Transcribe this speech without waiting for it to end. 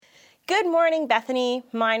Good morning, Bethany.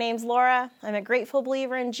 My name's Laura. I'm a grateful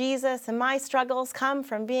believer in Jesus, and my struggles come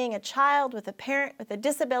from being a child with a parent with a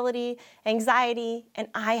disability, anxiety, and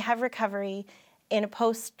I have recovery in a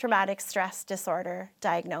post-traumatic stress disorder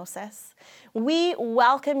diagnosis. We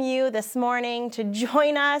welcome you this morning to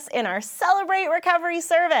join us in our Celebrate Recovery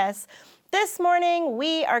service. This morning,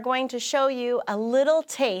 we are going to show you a little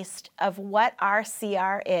taste of what our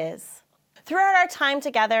CR is. Throughout our time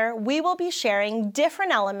together, we will be sharing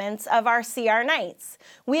different elements of our CR nights.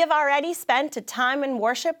 We have already spent a time in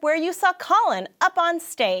worship where you saw Colin up on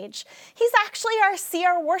stage. He's actually our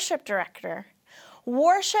CR worship director.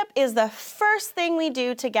 Worship is the first thing we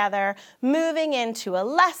do together, moving into a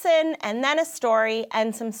lesson and then a story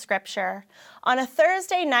and some scripture. On a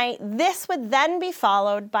Thursday night, this would then be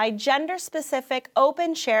followed by gender-specific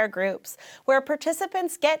open share groups where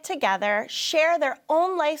participants get together, share their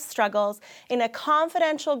own life struggles in a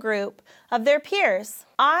confidential group of their peers.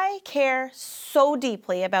 I care so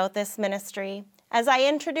deeply about this ministry. As I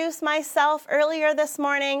introduced myself earlier this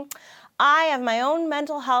morning, I have my own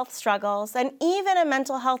mental health struggles and even a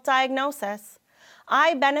mental health diagnosis.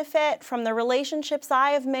 I benefit from the relationships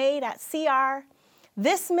I have made at CR.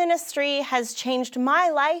 This ministry has changed my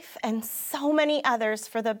life and so many others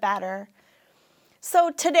for the better.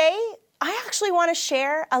 So today, I actually want to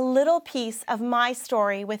share a little piece of my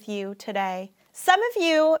story with you today. Some of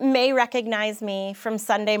you may recognize me from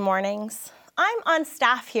Sunday mornings. I'm on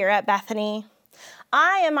staff here at Bethany.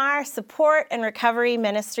 I am our support and recovery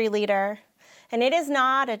ministry leader, and it is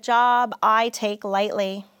not a job I take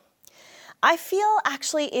lightly. I feel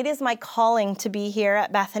actually it is my calling to be here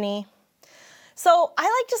at Bethany. So I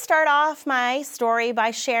like to start off my story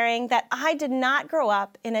by sharing that I did not grow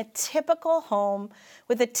up in a typical home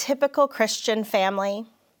with a typical Christian family.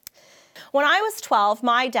 When I was 12,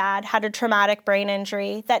 my dad had a traumatic brain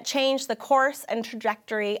injury that changed the course and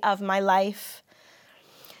trajectory of my life.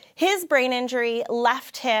 His brain injury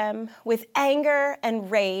left him with anger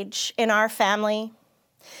and rage in our family.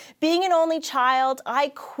 Being an only child, I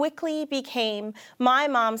quickly became my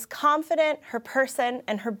mom's confidant, her person,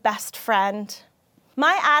 and her best friend.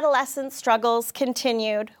 My adolescent struggles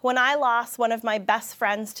continued when I lost one of my best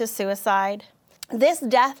friends to suicide. This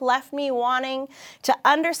death left me wanting to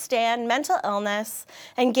understand mental illness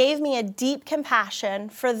and gave me a deep compassion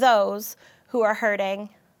for those who are hurting.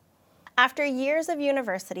 After years of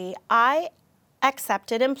university, I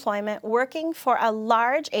accepted employment working for a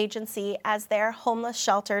large agency as their homeless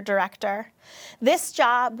shelter director. This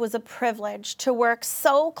job was a privilege to work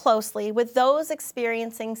so closely with those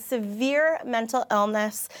experiencing severe mental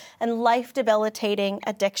illness and life-debilitating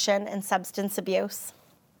addiction and substance abuse.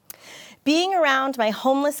 Being around my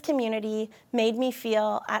homeless community made me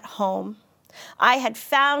feel at home. I had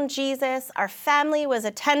found Jesus, our family was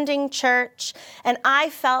attending church, and I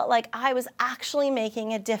felt like I was actually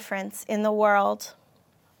making a difference in the world.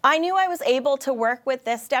 I knew I was able to work with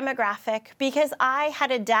this demographic because I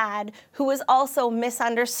had a dad who was also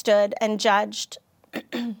misunderstood and judged.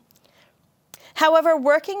 However,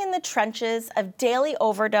 working in the trenches of daily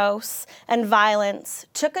overdose and violence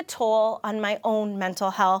took a toll on my own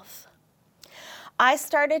mental health. I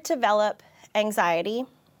started to develop anxiety.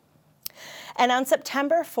 And on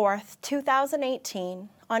September 4th, 2018,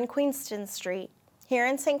 on Queenston Street, here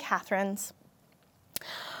in St. Catharines,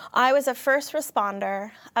 I was a first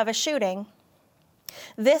responder of a shooting.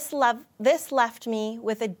 This left me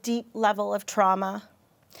with a deep level of trauma.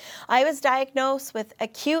 I was diagnosed with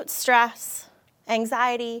acute stress,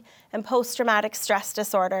 anxiety, and post-traumatic stress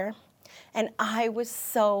disorder, and I was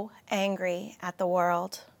so angry at the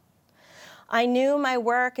world. I knew my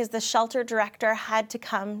work as the shelter director had to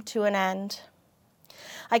come to an end.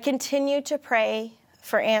 I continued to pray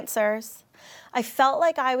for answers. I felt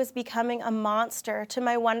like I was becoming a monster to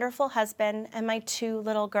my wonderful husband and my 2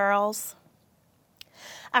 little girls.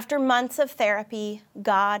 After months of therapy,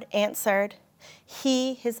 God answered.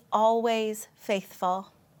 He is always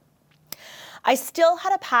faithful. I still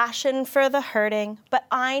had a passion for the hurting, but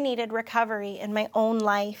I needed recovery in my own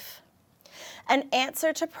life. An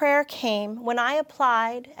answer to prayer came when I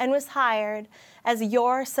applied and was hired as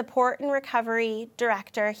your support and recovery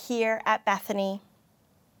director here at Bethany.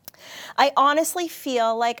 I honestly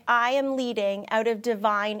feel like I am leading out of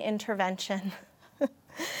divine intervention.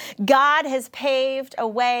 God has paved a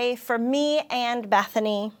way for me and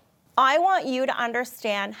Bethany. I want you to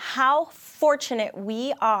understand how fortunate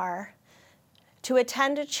we are to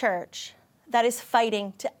attend a church that is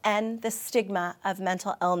fighting to end the stigma of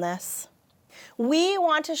mental illness. We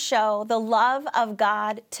want to show the love of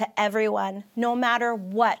God to everyone, no matter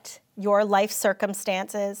what your life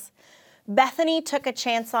circumstances. Bethany took a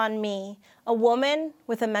chance on me, a woman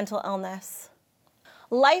with a mental illness.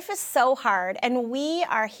 Life is so hard, and we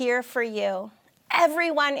are here for you.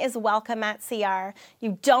 Everyone is welcome at CR.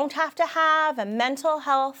 You don't have to have a mental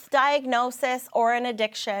health diagnosis or an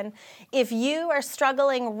addiction. If you are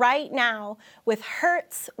struggling right now with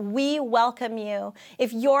hurts, we welcome you.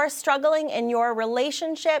 If you're struggling in your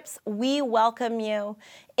relationships, we welcome you.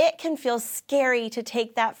 It can feel scary to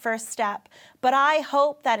take that first step, but I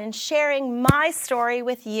hope that in sharing my story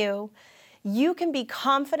with you, you can be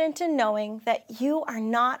confident in knowing that you are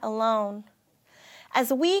not alone.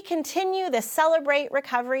 As we continue the Celebrate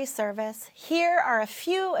Recovery service, here are a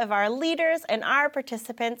few of our leaders and our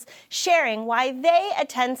participants sharing why they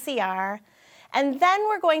attend CR, and then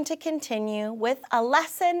we're going to continue with a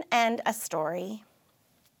lesson and a story.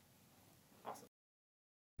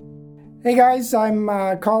 Hey guys, I'm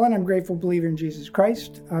Colin. I'm a grateful believer in Jesus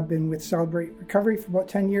Christ. I've been with Celebrate Recovery for about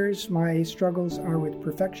 10 years. My struggles are with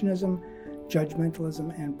perfectionism,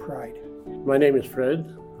 judgmentalism, and pride. My name is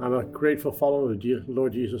Fred. I'm a grateful follower of the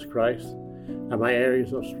Lord Jesus Christ, and my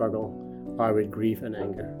areas of struggle are with grief and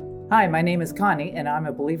anger. Hi, my name is Connie, and I'm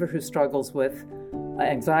a believer who struggles with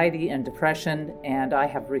anxiety and depression, and I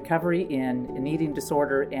have recovery in an eating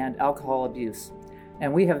disorder and alcohol abuse.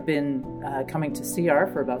 And we have been coming to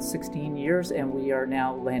CR for about 16 years, and we are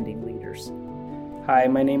now landing leaders. Hi,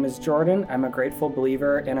 my name is Jordan. I'm a grateful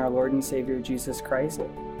believer in our Lord and Savior Jesus Christ.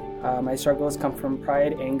 My struggles come from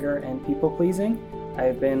pride, anger, and people-pleasing.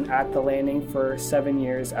 I've been at the landing for 7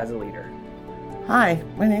 years as a leader. Hi,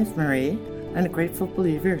 my name is Marie. I'm a grateful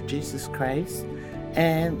believer of Jesus Christ,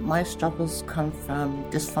 and my struggles come from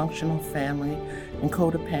dysfunctional family and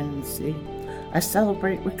codependency. I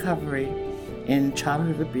celebrate recovery in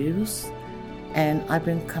childhood abuse, and I've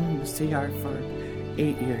been coming to CR for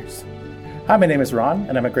 8 years. Hi, my name is Ron,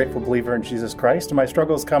 and I'm a grateful believer in Jesus Christ. And my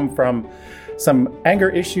struggles come from some anger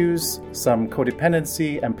issues, some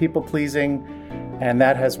codependency, and people-pleasing, and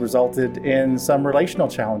that has resulted in some relational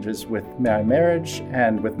challenges with my marriage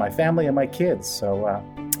and with my family and my kids. So,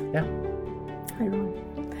 yeah. Hi,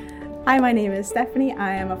 Ron. Hi, my name is Stephanie.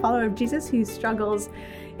 I am a follower of Jesus who struggles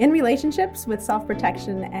in relationships with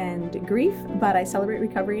self-protection and grief, but I celebrate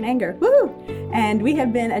recovery and anger. Woo! And we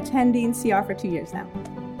have been attending CR for 2 years now.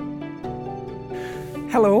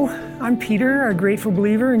 Hello, I'm Peter, a grateful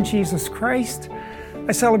believer in Jesus Christ.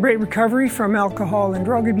 I celebrate recovery from alcohol and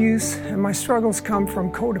drug abuse, and my struggles come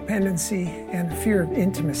from codependency and fear of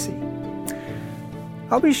intimacy.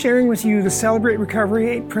 I'll be sharing with you the Celebrate Recovery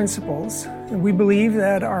 8 principles, and we believe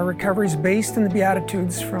that our recovery is based in the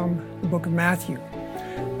Beatitudes from the book of Matthew.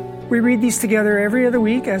 We read these together every other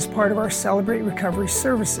week as part of our Celebrate Recovery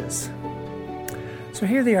services. So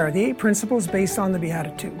here they are, the 8 principles based on the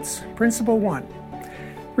Beatitudes. Principle 1.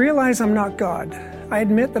 Realize I'm not God. I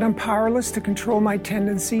admit that I'm powerless to control my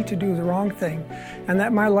tendency to do the wrong thing and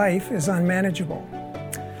that my life is unmanageable.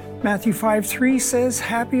 Matthew 5:3 says,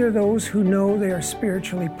 happy are those who know they are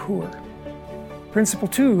spiritually poor. Principle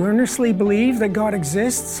 2, earnestly believe that God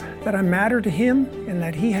exists, that I matter to Him, and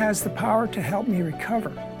that He has the power to help me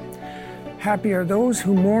recover. Happy are those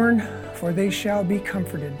who mourn, for they shall be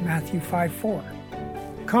comforted. Matthew 5:4.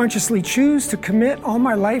 Consciously choose to commit all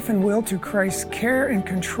my life and will to Christ's care and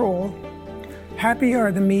control. Happy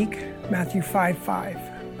are the meek, Matthew 5:5.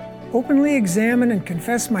 Openly examine and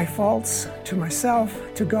confess my faults to myself,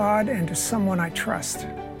 to God, and to someone I trust.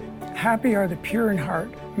 Happy are the pure in heart,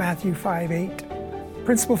 Matthew 5:8.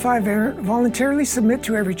 Principle 5, voluntarily submit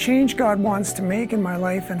to every change God wants to make in my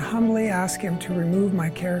life and humbly ask Him to remove my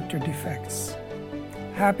character defects.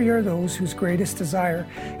 Happy are those whose greatest desire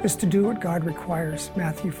is to do what God requires,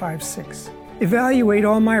 Matthew 5:6. Evaluate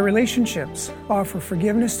all my relationships, offer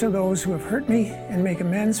forgiveness to those who have hurt me, and make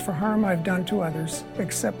amends for harm I've done to others,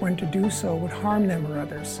 except when to do so would harm them or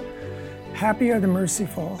others. Happy are the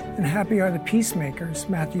merciful, and happy are the peacemakers,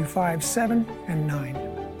 Matthew 5:7 and 9.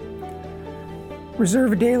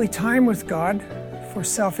 Reserve a daily time with God for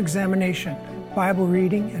self-examination, Bible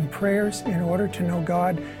reading, and prayers in order to know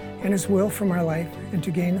God and His will for my life and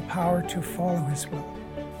to gain the power to follow His will.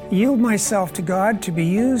 Yield myself to God to be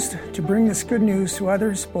used to bring this good news to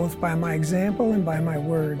others, both by my example and by my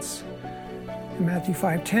words. And Matthew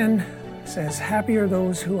 5:10 says, happy are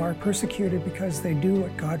those who are persecuted because they do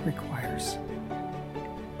what God requires.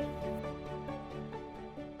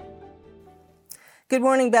 Good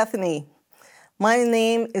morning, Bethany. My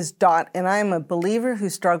name is Dot, and I am a believer who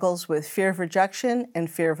struggles with fear of rejection and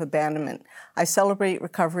fear of abandonment. I celebrate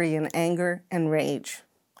recovery in anger and rage.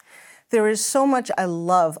 There is so much I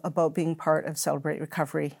love about being part of Celebrate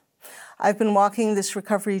Recovery. I've been walking this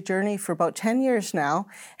recovery journey for about 10 years now,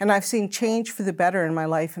 and I've seen change for the better in my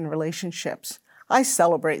life and relationships. I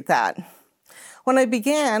celebrate that. When I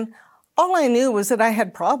began, all I knew was that I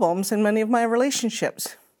had problems in many of my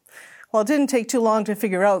relationships. Well, it didn't take too long to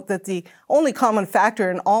figure out that the only common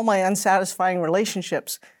factor in all my unsatisfying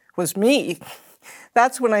relationships was me.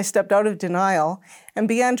 That's when I stepped out of denial and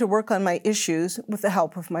began to work on my issues with the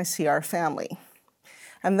help of my CR family.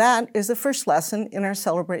 And that is the first lesson in our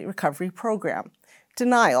Celebrate Recovery program,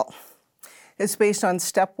 denial. It's based on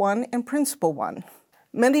Step 1 and Principle 1.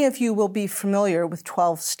 Many of you will be familiar with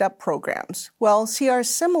 12-step programs. Well, CR is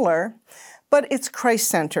similar, but it's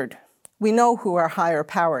Christ-centered. We know who our higher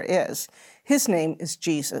power is. His name is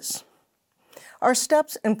Jesus. Our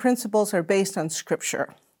steps and principles are based on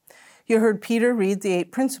Scripture. You heard Peter read the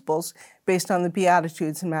 8 principles based on the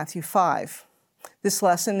Beatitudes in Matthew 5. This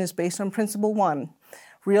lesson is based on Principle 1.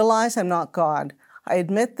 Realize I'm not God. I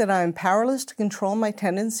admit that I am powerless to control my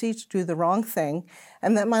tendency to do the wrong thing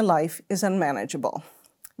and that my life is unmanageable.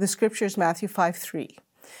 The scripture is Matthew 5:3.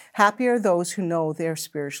 Happy are those who know they are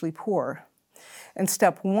spiritually poor. And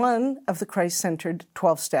step 1 of the Christ-centered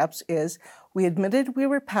 12 steps is we admitted we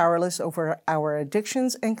were powerless over our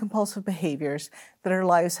addictions and compulsive behaviors, that our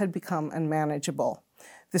lives had become unmanageable.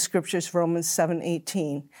 The scripture is Romans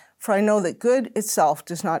 7:18. For I know that good itself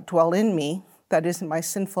does not dwell in me, that is in my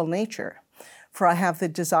sinful nature. For I have the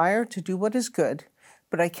desire to do what is good,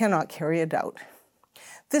 but I cannot carry it out.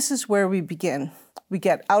 This is where we begin. We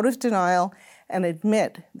get out of denial and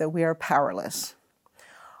admit that we are powerless.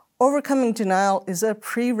 Overcoming denial is a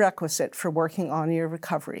prerequisite for working on your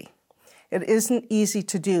recovery. It isn't easy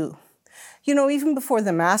to do. You know, even before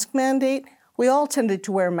the mask mandate, we all tended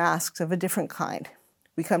to wear masks of a different kind.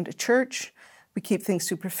 We come to church, we keep things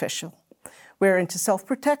superficial. We're into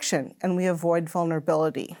self-protection and we avoid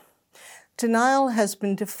vulnerability. Denial has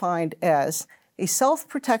been defined as a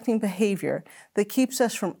self-protecting behavior that keeps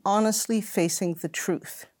us from honestly facing the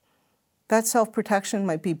truth. That self-protection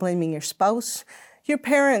might be blaming your spouse, your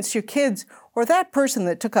parents, your kids, or that person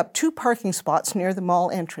that took up 2 parking spots near the mall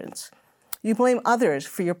entrance. You blame others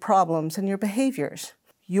for your problems and your behaviors.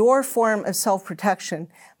 Your form of self-protection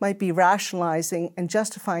might be rationalizing and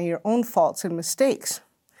justifying your own faults and mistakes.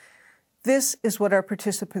 This is what our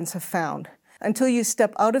participants have found. Until you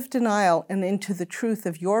step out of denial and into the truth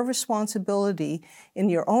of your responsibility in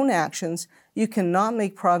your own actions, you cannot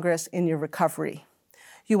make progress in your recovery.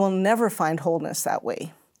 You will never find wholeness that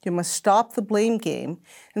way. You must stop the blame game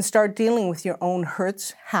and start dealing with your own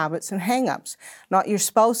hurts, habits, and hang-ups, not your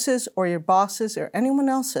spouse's or your boss's or anyone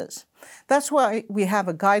else's. That's why we have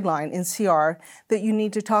a guideline in CR that you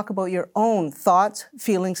need to talk about your own thoughts,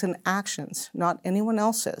 feelings, and actions, not anyone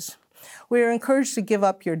else's. We are encouraged to give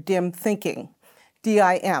up your dim thinking,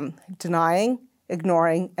 DIM, denying,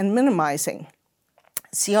 ignoring, and minimizing.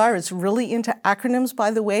 CR is really into acronyms, by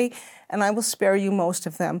the way, and I will spare you most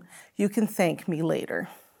of them. You can thank me later.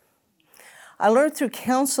 I learned through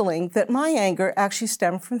counseling that my anger actually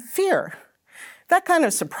stemmed from fear. That kind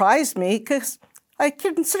of surprised me because I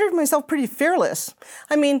considered myself pretty fearless.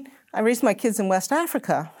 I mean, I raised my kids in West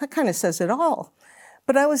Africa. That kind of says it all.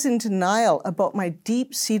 But I was in denial about my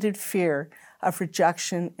deep-seated fear of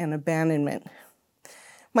rejection and abandonment.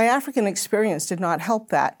 My African experience did not help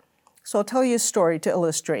that, so I'll tell you a story to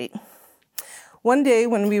illustrate. One day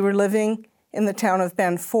when we were living in the town of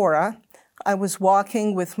Banfora, I was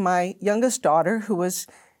walking with my youngest daughter, who was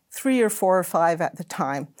 3 or 4 or 5 at the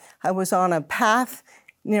time. I was on a path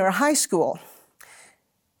near a high school.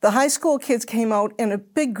 The high school kids came out, and a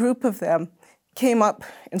big group of them came up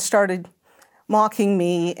and started mocking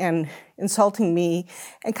me and insulting me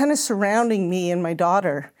and kind of surrounding me and my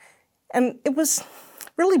daughter. And it was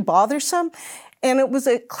really bothersome, and it was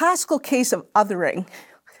a classical case of othering.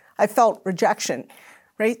 I felt rejection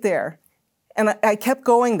right there. And I kept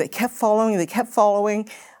going, they kept following.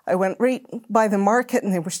 I went right by the market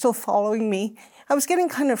and they were still following me. I was getting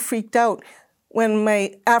kind of freaked out when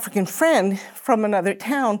my African friend from another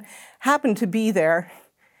town happened to be there,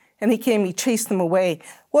 and he chased them away.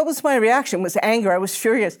 What was my reaction? It was anger. I was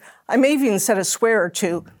furious. I may have even said a swear or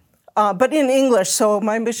two, but in English, so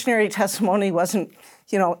my missionary testimony wasn't,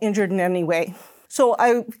 injured in any way. So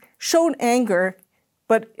I showed anger,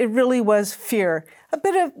 but it really was fear. A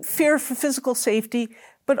bit of fear for physical safety,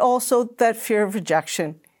 but also that fear of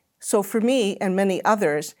rejection. So for me and many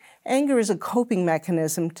others, anger is a coping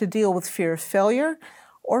mechanism to deal with fear of failure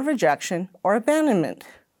or rejection or abandonment.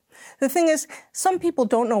 The thing is, some people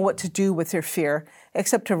don't know what to do with their fear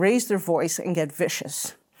except to raise their voice and get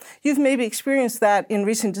vicious. You've maybe experienced that in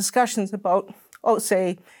recent discussions about,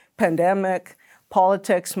 say, pandemic,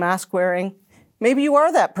 politics, mask wearing. Maybe you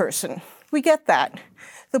are that person. We get that.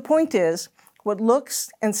 The point is, what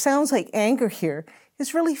looks and sounds like anger here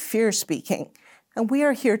is really fear speaking. and we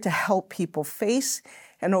are here to help people face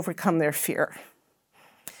and overcome their fear.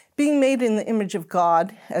 Being made in the image of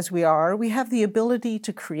God, as we are, we have the ability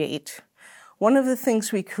to create. One of the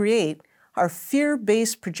things we create are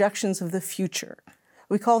fear-based projections of the future.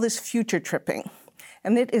 We call this future tripping,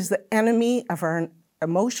 and it is the enemy of our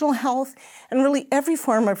emotional health and really every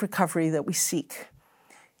form of recovery that we seek.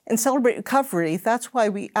 In Celebrate Recovery, that's why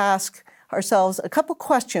we ask ourselves a couple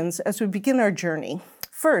questions as we begin our journey.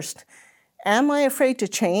 First, am I afraid to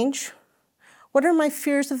change? What are my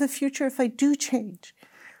fears of the future if I do change?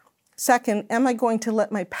 Second, am I going to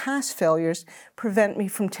let my past failures prevent me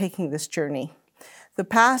from taking this journey? The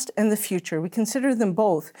past and the future, we consider them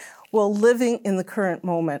both while living in the current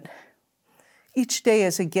moment. Each day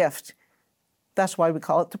is a gift. That's why we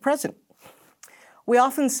call it the present. We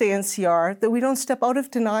often say in CR that we don't step out of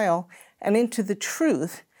denial and into the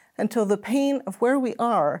truth until the pain of where we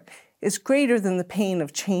are is greater than the pain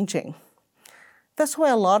of changing. That's why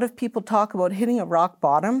a lot of people talk about hitting a rock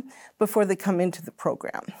bottom before they come into the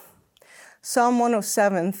program. Psalm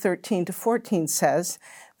 107, 13-14 says,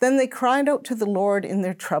 "Then they cried out to the Lord in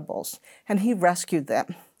their troubles, and he rescued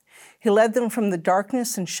them. He led them from the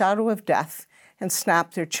darkness and shadow of death and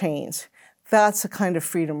snapped their chains." That's the kind of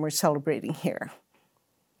freedom we're celebrating here.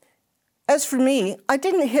 As for me, I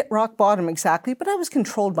didn't hit rock bottom exactly, but I was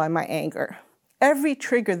controlled by my anger. Every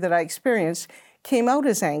trigger that I experienced came out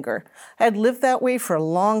as anger. I had lived that way for a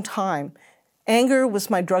long time. Anger was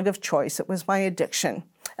my drug of choice. It was my addiction.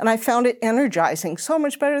 And I found it energizing, so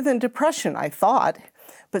much better than depression, I thought,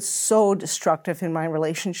 but so destructive in my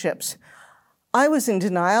relationships. I was in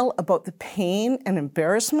denial about the pain and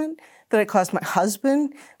embarrassment that it caused my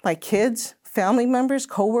husband, my kids, family members,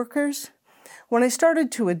 coworkers. When I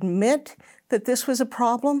started to admit that this was a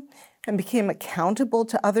problem and became accountable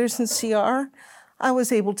to others in CR, I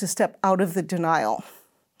was able to step out of the denial.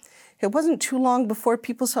 It wasn't too long before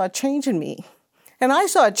people saw a change in me, and I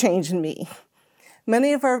saw a change in me.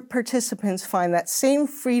 Many of our participants find that same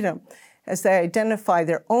freedom as they identify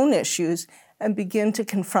their own issues and begin to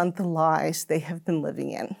confront the lies they have been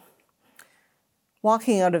living in.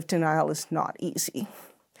 Walking out of denial is not easy.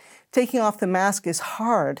 Taking off the mask is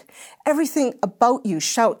hard. Everything about you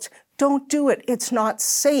shouts, "Don't do it, it's not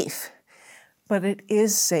safe." But it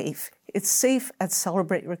is safe. It's safe at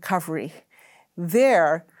Celebrate Recovery.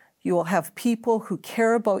 There, you will have people who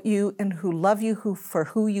care about you and who love you for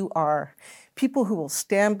who you are. People who will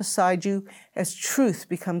stand beside you as truth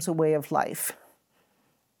becomes a way of life.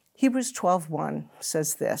 Hebrews 12:1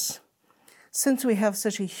 says this, "Since we have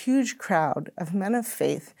such a huge crowd of men of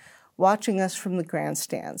faith watching us from the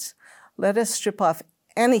grandstands, let us strip off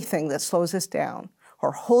anything that slows us down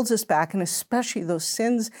or holds us back, and especially those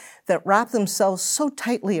sins that wrap themselves so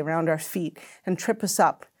tightly around our feet and trip us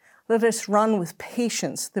up. Let us run with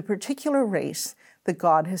patience the particular race that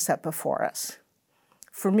God has set before us."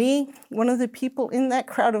 For me, one of the people in that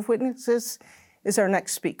crowd of witnesses is our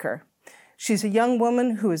next speaker. She's a young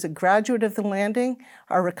woman who is a graduate of The Landing,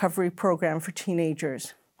 our recovery program for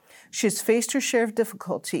teenagers. She has faced her share of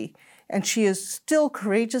difficulty, and she is still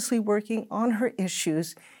courageously working on her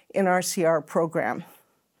issues in our CR program.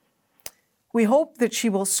 We hope that she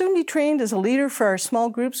will soon be trained as a leader for our small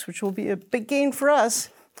groups, which will be a big gain for us.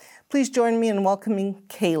 Please join me in welcoming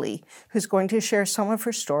Kaylee, who's going to share some of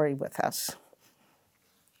her story with us.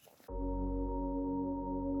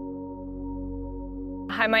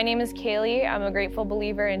 Hi, my name is Kaylee. I'm a grateful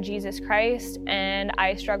believer in Jesus Christ, and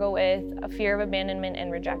I struggle with a fear of abandonment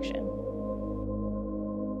and rejection.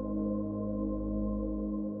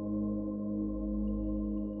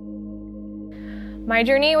 My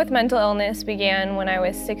journey with mental illness began when I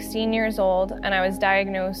was 16 years old, and I was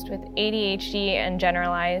diagnosed with ADHD and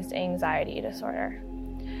generalized anxiety disorder.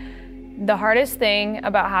 The hardest thing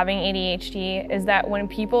about having ADHD is that when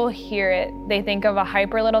people hear it, they think of a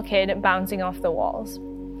hyper little kid bouncing off the walls.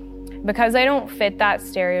 Because I don't fit that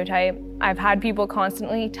stereotype, I've had people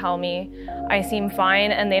constantly tell me I seem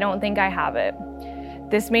fine and they don't think I have it.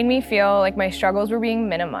 This made me feel like my struggles were being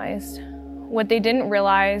minimized. What they didn't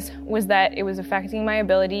realize was that it was affecting my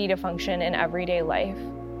ability to function in everyday life.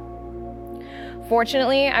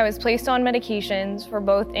 Fortunately, I was placed on medications for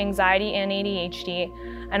both anxiety and ADHD,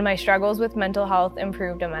 and my struggles with mental health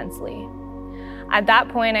improved immensely. At that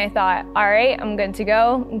point, I thought, all right, I'm good to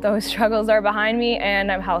go. Those struggles are behind me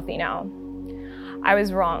and I'm healthy now. I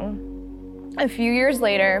was wrong. A few years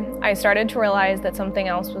later, I started to realize that something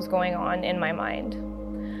else was going on in my mind.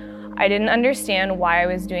 I didn't understand why I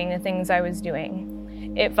was doing the things I was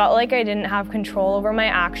doing. It felt like I didn't have control over my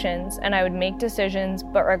actions, and I would make decisions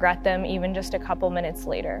but regret them even just a couple minutes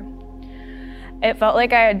later. It felt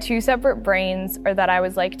like I had two separate brains, or that I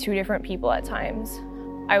was like two different people at times.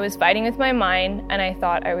 I was fighting with my mind, and I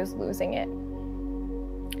thought I was losing it.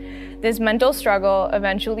 This mental struggle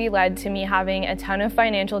eventually led to me having a ton of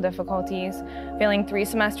financial difficulties, failing 3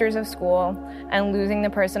 semesters of school, and losing the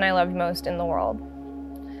person I loved most in the world.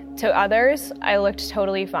 To others, I looked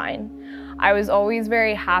totally fine. I was always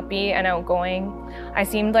very happy and outgoing. I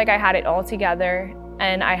seemed like I had it all together,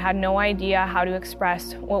 and I had no idea how to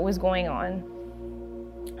express what was going on.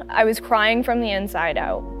 I was crying from the inside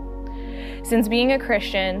out. Since being a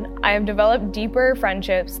Christian, I have developed deeper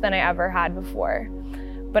friendships than I ever had before,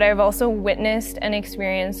 but I've also witnessed and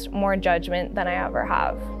experienced more judgment than I ever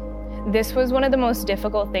have. This was one of the most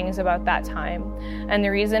difficult things about that time, and the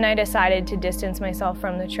reason I decided to distance myself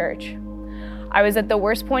from the church. I was at the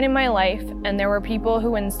worst point in my life, and there were people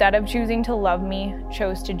who, instead of choosing to love me,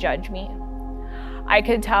 chose to judge me. I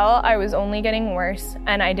could tell I was only getting worse,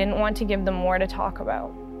 and I didn't want to give them more to talk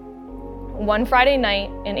about. One Friday night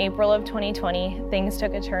in April of 2020, things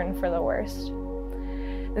took a turn for the worst.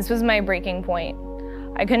 This was my breaking point.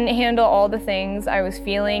 I couldn't handle all the things I was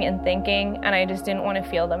feeling and thinking, and I just didn't want to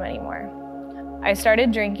feel them anymore. I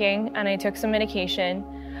started drinking, and I took some medication.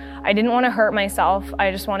 I didn't want to hurt myself,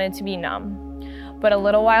 I just wanted to be numb. But a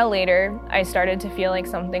little while later, I started to feel like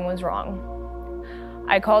something was wrong.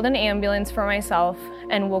 I called an ambulance for myself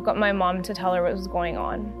and woke up my mom to tell her what was going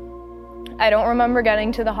on. I don't remember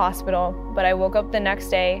getting to the hospital, but I woke up the next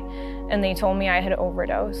day and they told me I had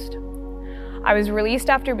overdosed. I was released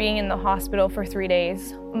after being in the hospital for 3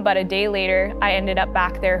 days, but a day later, I ended up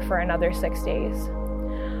back there for another 6 days.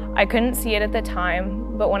 I couldn't see it at the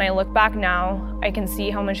time, but when I look back now, I can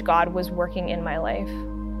see how much God was working in my life.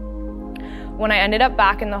 When I ended up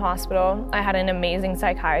back in the hospital, I had an amazing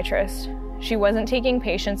psychiatrist. She wasn't taking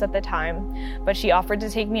patients at the time, but she offered to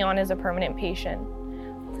take me on as a permanent patient.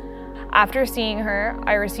 After seeing her,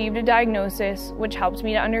 I received a diagnosis which helped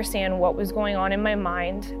me to understand what was going on in my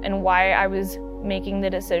mind and why I was making the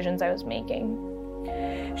decisions I was making.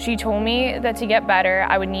 She told me that to get better,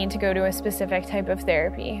 I would need to go to a specific type of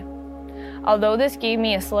therapy. Although this gave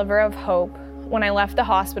me a sliver of hope, when I left the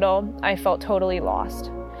hospital, I felt totally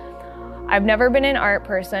lost. I've never been an art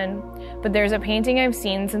person, but there's a painting I've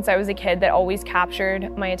seen since I was a kid that always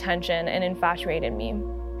captured my attention and infatuated me.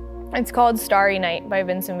 It's called Starry Night by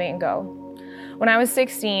Vincent van Gogh. When I was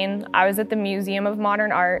 16, I was at the Museum of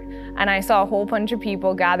Modern Art, and I saw a whole bunch of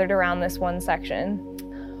people gathered around this one section.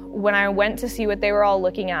 When I went to see what they were all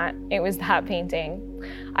looking at, it was that painting.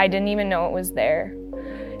 I didn't even know it was there.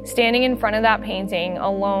 Standing in front of that painting,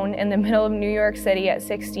 alone in the middle of New York City at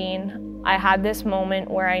 16, I had this moment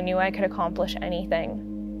where I knew I could accomplish anything.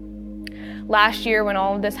 Last year, when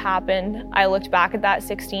all of this happened, I looked back at that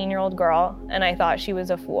 16-year-old girl and I thought she was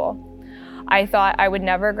a fool. I thought I would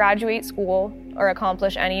never graduate school or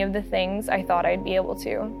accomplish any of the things I thought I'd be able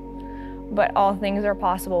to. But all things are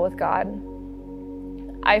possible with God.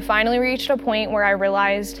 I finally reached a point where I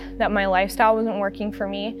realized that my lifestyle wasn't working for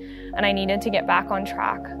me and I needed to get back on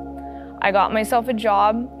track. I got myself a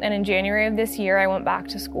job, and in January of this year, I went back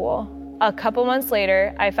to school. A couple months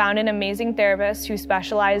later, I found an amazing therapist who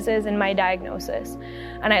specializes in my diagnosis,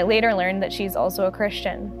 and I later learned that she's also a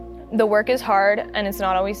Christian. The work is hard and it's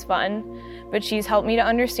not always fun, but she's helped me to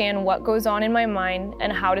understand what goes on in my mind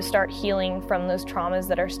and how to start healing from those traumas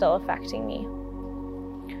that are still affecting me.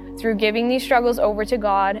 Through giving these struggles over to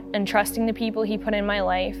God and trusting the people He put in my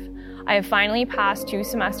life, I have finally passed 2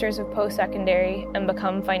 semesters of post-secondary and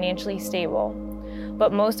become financially stable.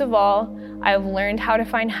 But most of all, I have learned how to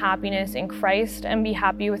find happiness in Christ and be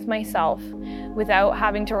happy with myself without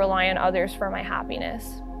having to rely on others for my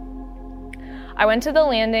happiness. I went to the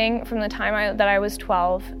Landing from the time that I was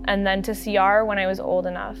 12 and then to CR when I was old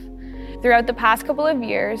enough. Throughout the past couple of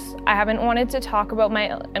years, I haven't wanted to talk about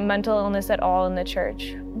my mental illness at all in the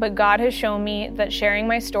church, but God has shown me that sharing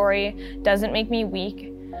my story doesn't make me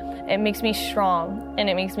weak. It makes me strong and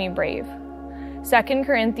it makes me brave. 2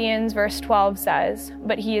 Corinthians verse 12 says,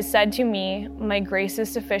 "But He has said to me, my grace is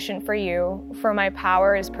sufficient for you, for my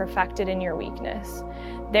power is perfected in your weakness.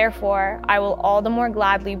 Therefore, I will all the more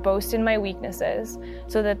gladly boast in my weaknesses,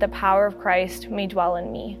 so that the power of Christ may dwell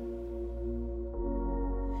in me."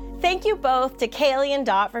 Thank you both to Kaylee and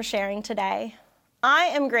Dot for sharing today. I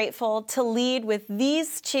am grateful to lead with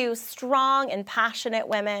these 2 strong and passionate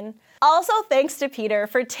women. Also, thanks to Peter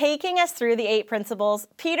for taking us through the 8 principles.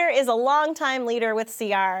 Peter is a longtime leader with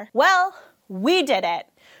CR. Well, we did it.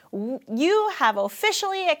 You have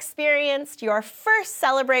officially experienced your first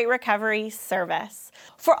Celebrate Recovery service.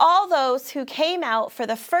 For all those who came out for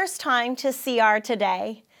the first time to CR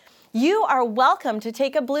today, you are welcome to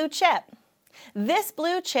take a blue chip. This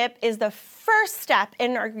blue chip is the first step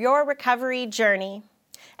in your recovery journey,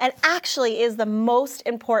 and actually is the most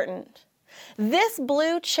important. This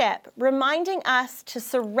blue chip reminding us to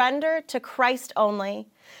surrender to Christ only.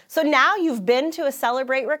 So now you've been to a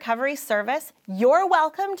Celebrate Recovery service, you're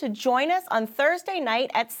welcome to join us on Thursday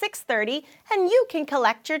night at 6:30 and you can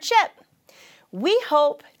collect your chip. We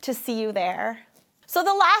hope to see you there. So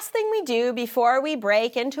the last thing we do before we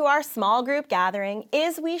break into our small group gathering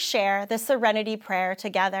is we share the Serenity Prayer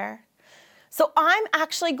together. So I'm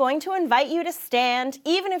actually going to invite you to stand,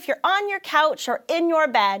 even if you're on your couch or in your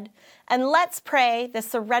bed, and let's pray the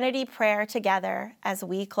Serenity Prayer together as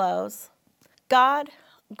we close. God,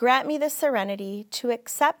 grant me the serenity to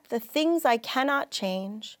accept the things I cannot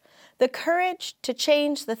change, the courage to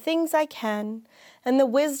change the things I can, and the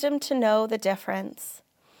wisdom to know the difference.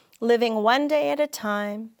 Living one day at a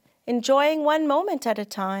time, enjoying one moment at a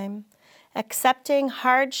time, accepting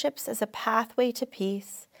hardships as a pathway to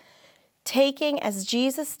peace, taking as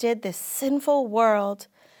Jesus did this sinful world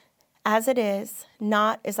as it is,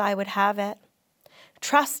 not as I would have it.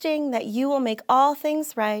 Trusting that you will make all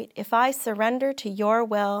things right if I surrender to your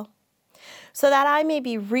will, so that I may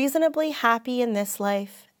be reasonably happy in this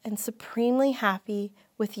life and supremely happy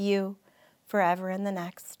with you forever in the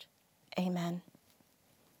next. Amen.